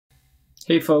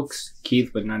Hey folks,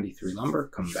 Keith with 93 Lumber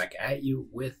coming back at you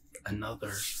with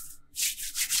another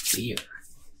beer.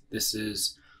 This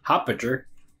is Hoppager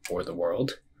for the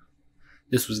World.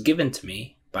 This was given to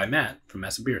me by Matt from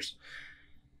Massa Beers.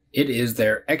 It is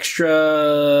their extra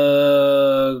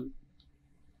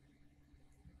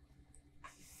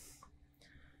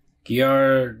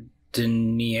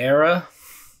Giardiniera.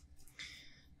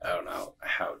 I don't know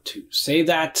how to say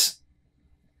that.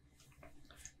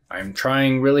 I'm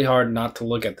trying really hard not to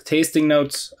look at the tasting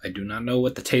notes. I do not know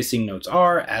what the tasting notes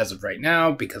are as of right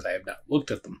now because I have not looked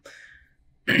at them.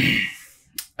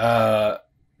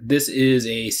 This is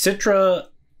a Citra,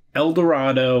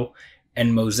 Dorado,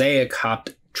 and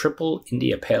Mosaic-Hopped Triple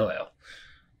India Pale Ale.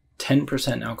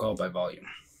 10% alcohol by volume.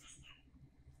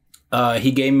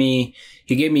 He gave me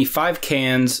 5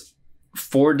 cans,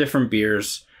 4 different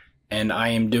beers, and I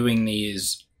am doing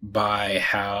these by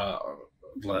how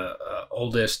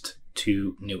oldest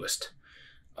to newest.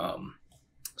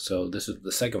 So this is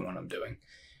the second one I'm doing,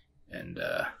 and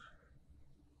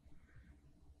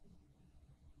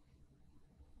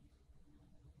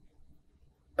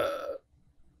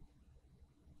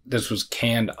this was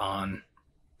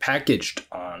packaged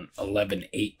on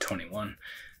 11/8/21,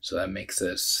 so that makes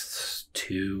this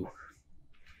two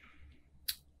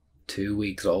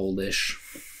weeks oldish.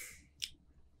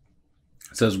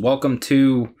 It says welcome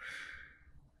to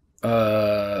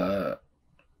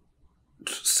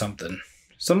something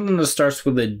that starts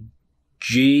with a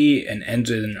G and ends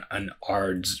in an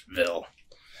Ardsville,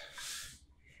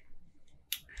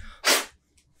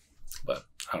 but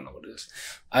I don't know what it is.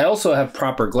 I also have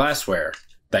proper glassware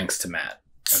thanks to Matt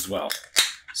as well,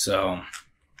 so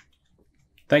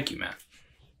thank you, Matt,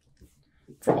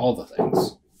 for all the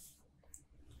things.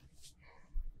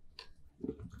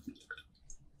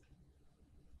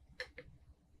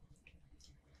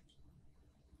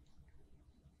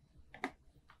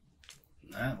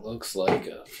 That looks like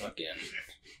a fucking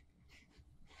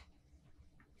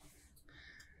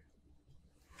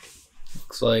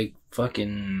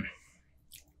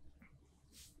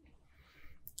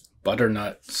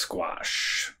butternut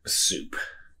squash soup,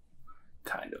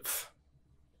 kind of.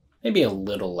 Maybe a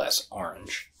little less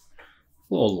orange,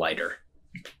 a little lighter.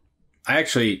 I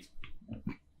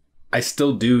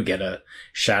still do get a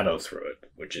shadow through it,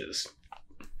 which is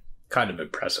kind of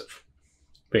impressive.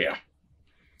 But yeah.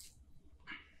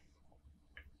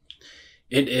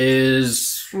 It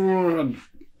is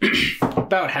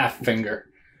about half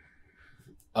finger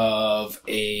of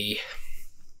I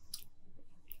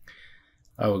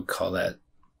would call that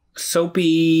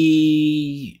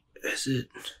soapy, is it?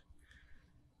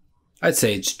 I'd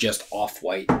say it's just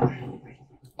off-white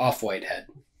head.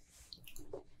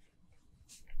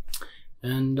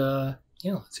 And,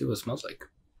 yeah, let's see what it smells like.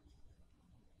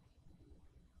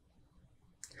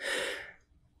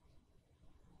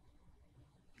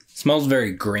 Smells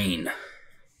very green.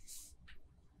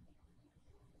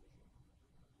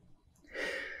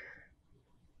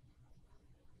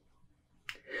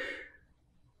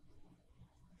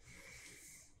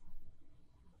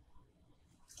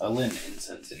 I lit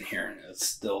incense in here and it's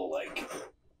still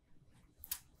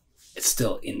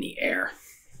in the air.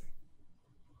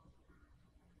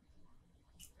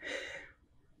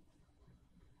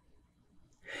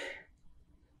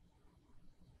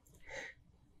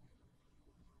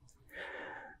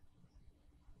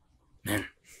 Man,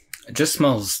 it just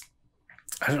smells,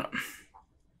 I don't know.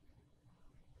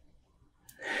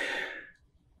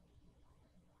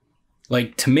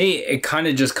 Like, to me, it kind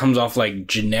of just comes off like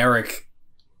generic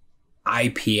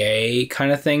IPA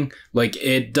kind of thing. Like,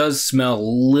 it does smell a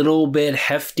little bit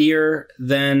heftier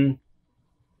than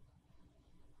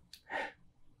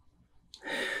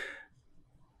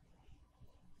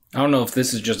I don't know if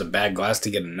this is just a bad glass to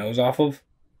get a nose off of.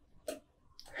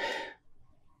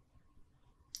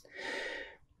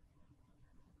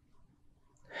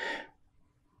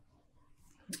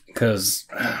 Because,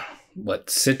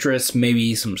 what, citrus,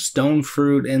 maybe some stone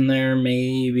fruit in there,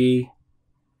 maybe.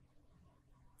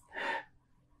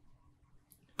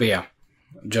 But yeah,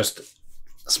 just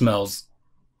smells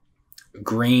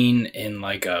green in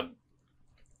like I don't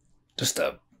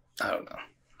know. I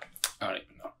don't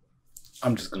even know.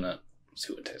 I'm just gonna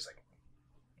see what it tastes like.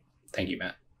 Thank you,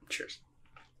 Matt. Cheers.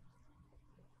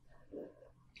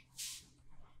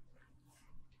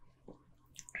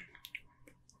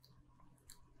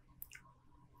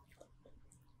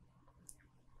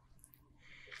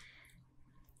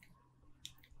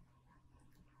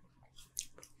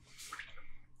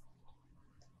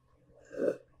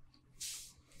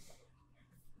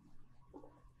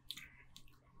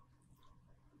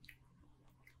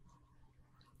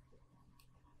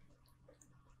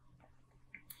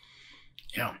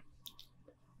 yeah.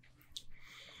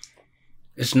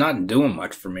 It's not doing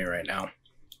much for me right now.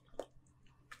 A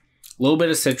little bit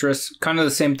of citrus, kind of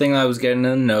the same thing I was getting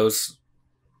in the nose.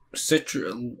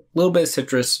 Citrus, a little bit of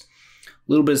citrus, a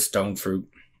little bit of stone fruit.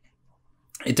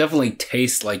 It definitely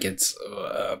tastes like it's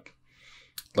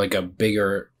like a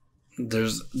bigger.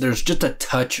 There's just a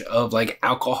touch of like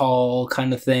alcohol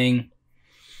kind of thing.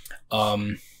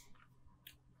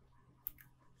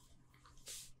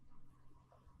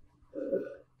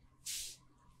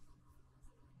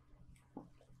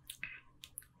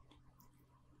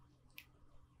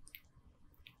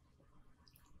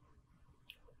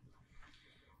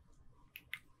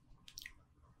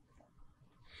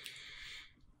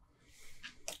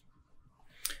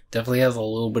 Definitely has a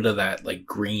little bit of that like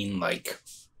green, like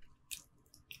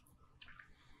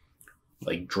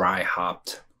dry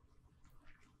hopped,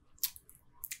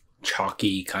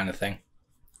 chalky kind of thing.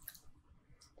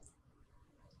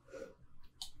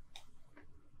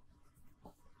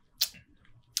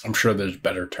 I'm sure there's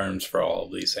better terms for all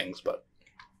of these things, but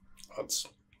that's,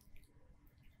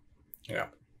 yeah.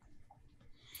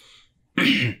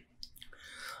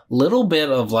 Little bit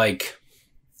of like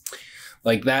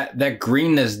that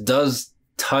greenness does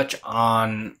touch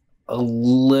on a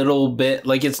little bit.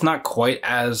 Like it's not quite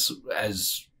as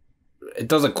it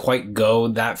doesn't quite go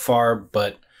that far,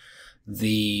 but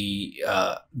the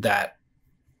that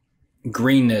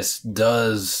greenness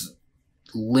does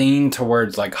lean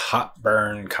towards like hot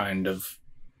burn kind of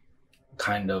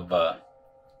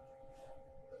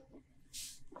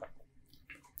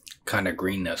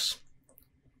greenness.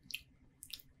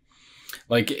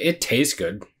 Like it tastes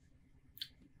good.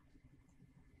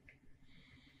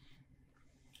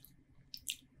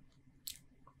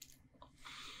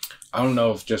 I don't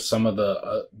know if just some of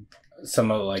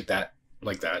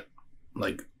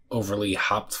like overly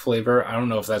hopped flavor. I don't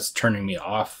know if that's turning me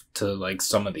off to like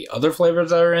some of the other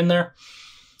flavors that are in there,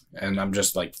 and I'm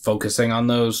just like focusing on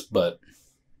those, but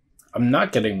I'm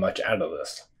not getting much out of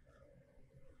this.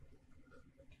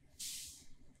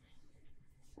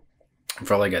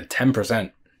 For like a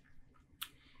 10%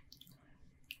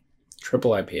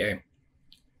 triple IPA.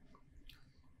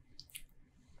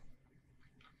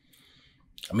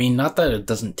 I mean, not that it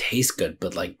doesn't taste good,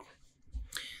 but like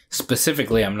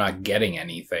specifically, I'm not getting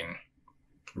anything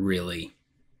really.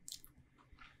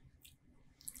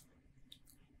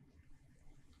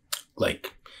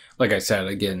 Like I said,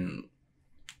 again,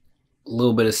 a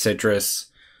little bit of citrus,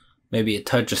 maybe a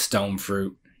touch of stone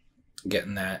fruit,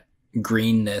 getting that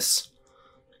greenness.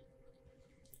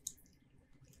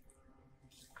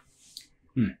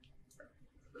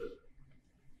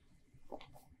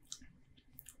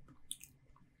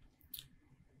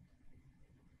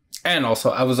 And also,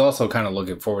 I was also kind of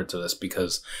looking forward to this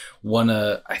because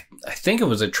I think it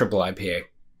was a triple IPA.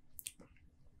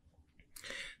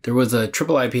 There was a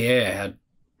triple IPA I had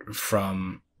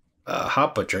from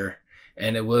Hop Butcher,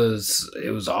 and it was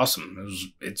awesome.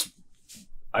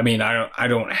 I mean, I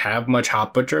don't have much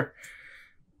Hop Butcher.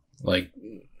 Like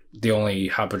the only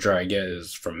Hop Butcher I get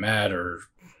is from Matt or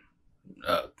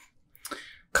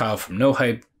Kyle from No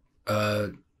Hype.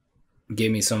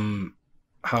 Gave me some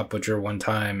Hop Butcher one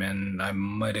time, and I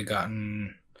might have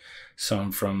gotten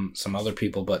some from some other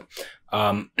people, but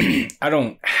I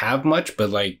don't have much,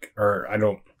 but like, or I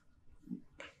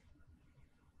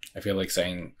feel like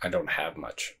saying I don't have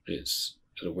much is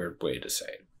a weird way to say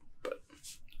it, but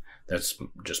that's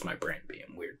just my brain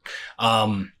being weird.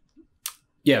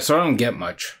 Yeah, so I don't get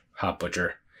much Hop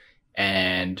Butcher,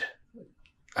 and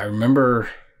I remember,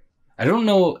 I don't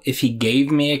know if he gave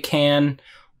me a can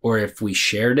or if we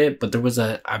shared it, but there was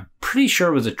I'm pretty sure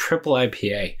it was a triple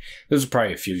IPA. This was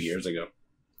probably a few years ago.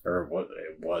 Or what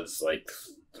it was like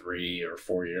 3 or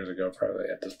 4 years ago, probably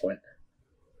at this point.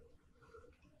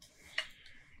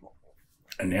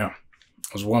 And yeah,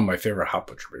 it was one of my favorite Hop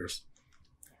Butcher beers.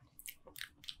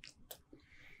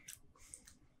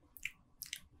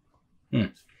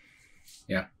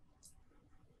 Yeah.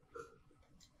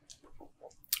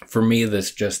 For me,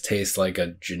 this just tastes like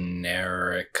a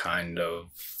generic kind of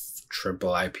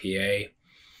triple IPA.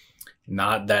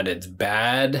 Not that it's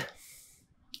bad,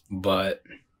 but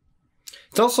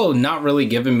it's also not really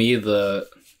giving me the,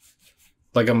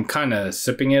 like, I'm kind of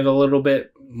sipping it a little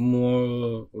bit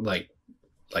more, like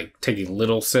taking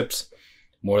little sips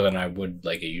more than I would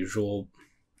like a usual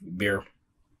beer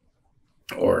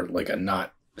or like a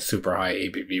not super high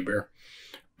ABV beer.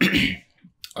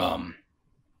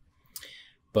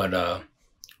 But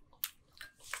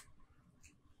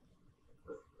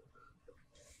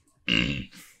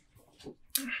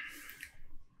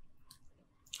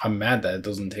I'm mad that it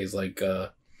doesn't taste like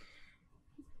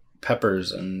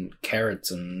peppers and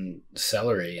carrots and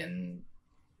celery and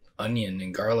onion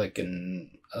and garlic,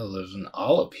 and oh, there's an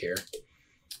olive here.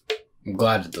 I'm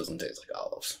glad it doesn't taste like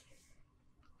olives.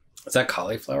 Is that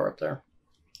cauliflower up there?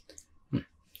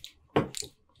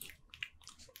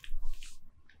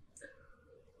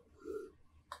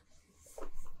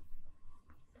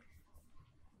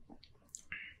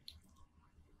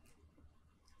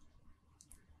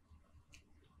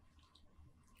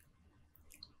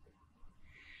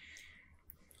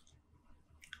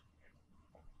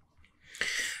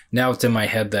 Now it's in my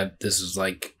head that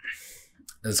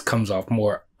this comes off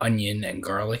more onion and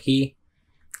garlicky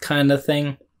kind of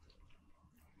thing.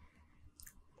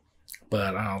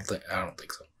 But I don't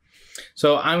think so.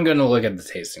 So I'm gonna look at the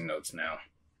tasting notes now.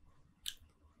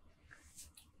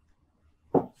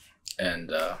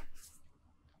 And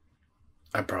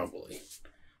I probably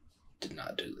did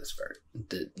not do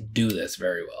this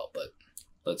very well, but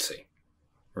let's see.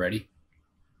 Ready?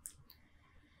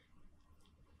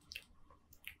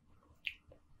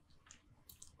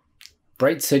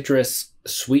 Bright citrus,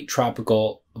 sweet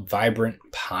tropical, vibrant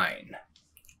pine.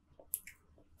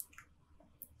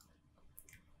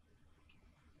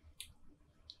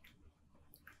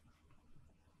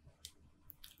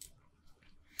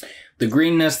 The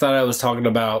greenness that I was talking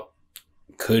about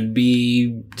could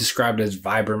be described as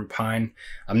vibrant pine.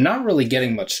 I'm not really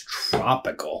getting much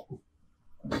tropical.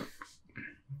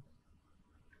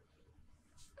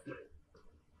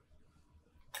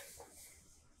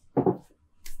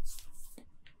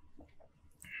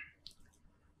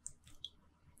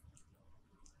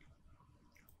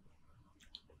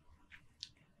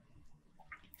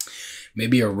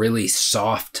 Maybe a really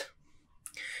soft,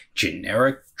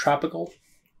 generic tropical.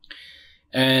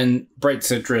 And bright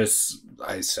citrus,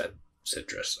 I said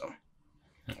citrus, so.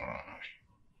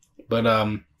 But,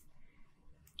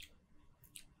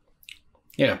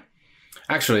 yeah.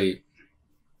 Actually,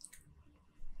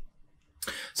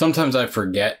 sometimes I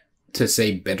forget to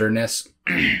say bitterness.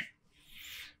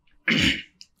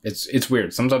 It's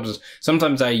weird.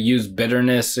 Sometimes I use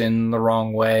bitterness in the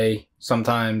wrong way.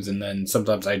 Sometimes, and then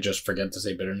sometimes I just forget to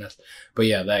say bitterness. But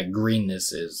yeah, that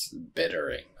greenness is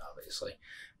bittering, obviously.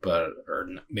 Or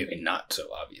maybe not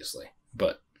so obviously.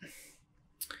 But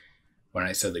when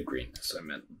I said the greenness, I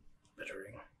meant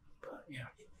bittering. But yeah.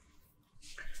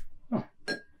 Oh.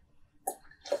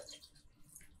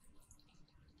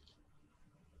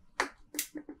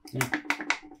 Yeah.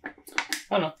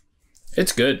 I don't know.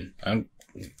 It's good. I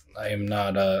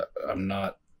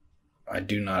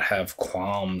do not have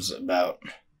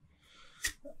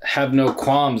no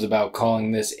qualms about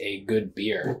calling this a good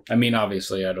beer. I mean,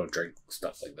 obviously, I don't drink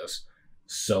stuff like this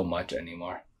so much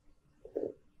anymore.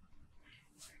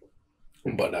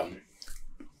 But,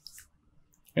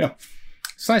 yeah,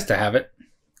 it's nice to have it.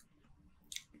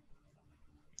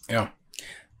 Yeah.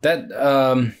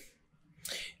 That,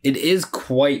 it is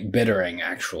quite bittering,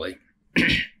 actually.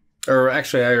 Or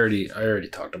actually, I already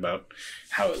talked about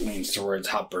how it leans towards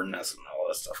hop burnness and all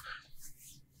that stuff.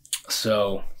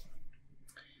 So,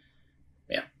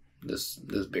 yeah, this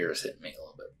beer has hit me a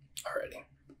little bit already.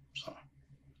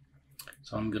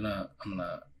 So I'm gonna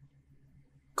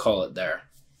call it there.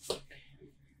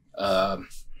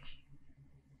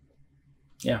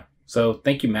 Yeah. So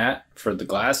thank you, Matt, for the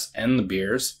glass and the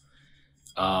beers.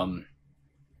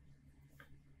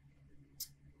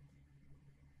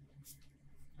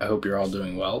 I hope you're all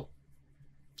doing well,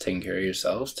 taking care of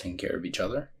yourselves, taking care of each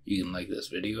other. You can like this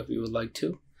video if you would like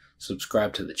to.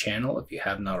 Subscribe to the channel if you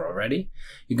have not already.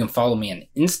 You can follow me on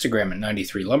Instagram at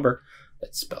 93lumber.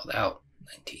 That's spelled out,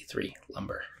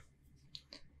 93lumber.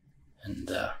 And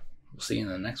we'll see you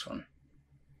in the next one.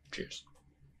 Cheers.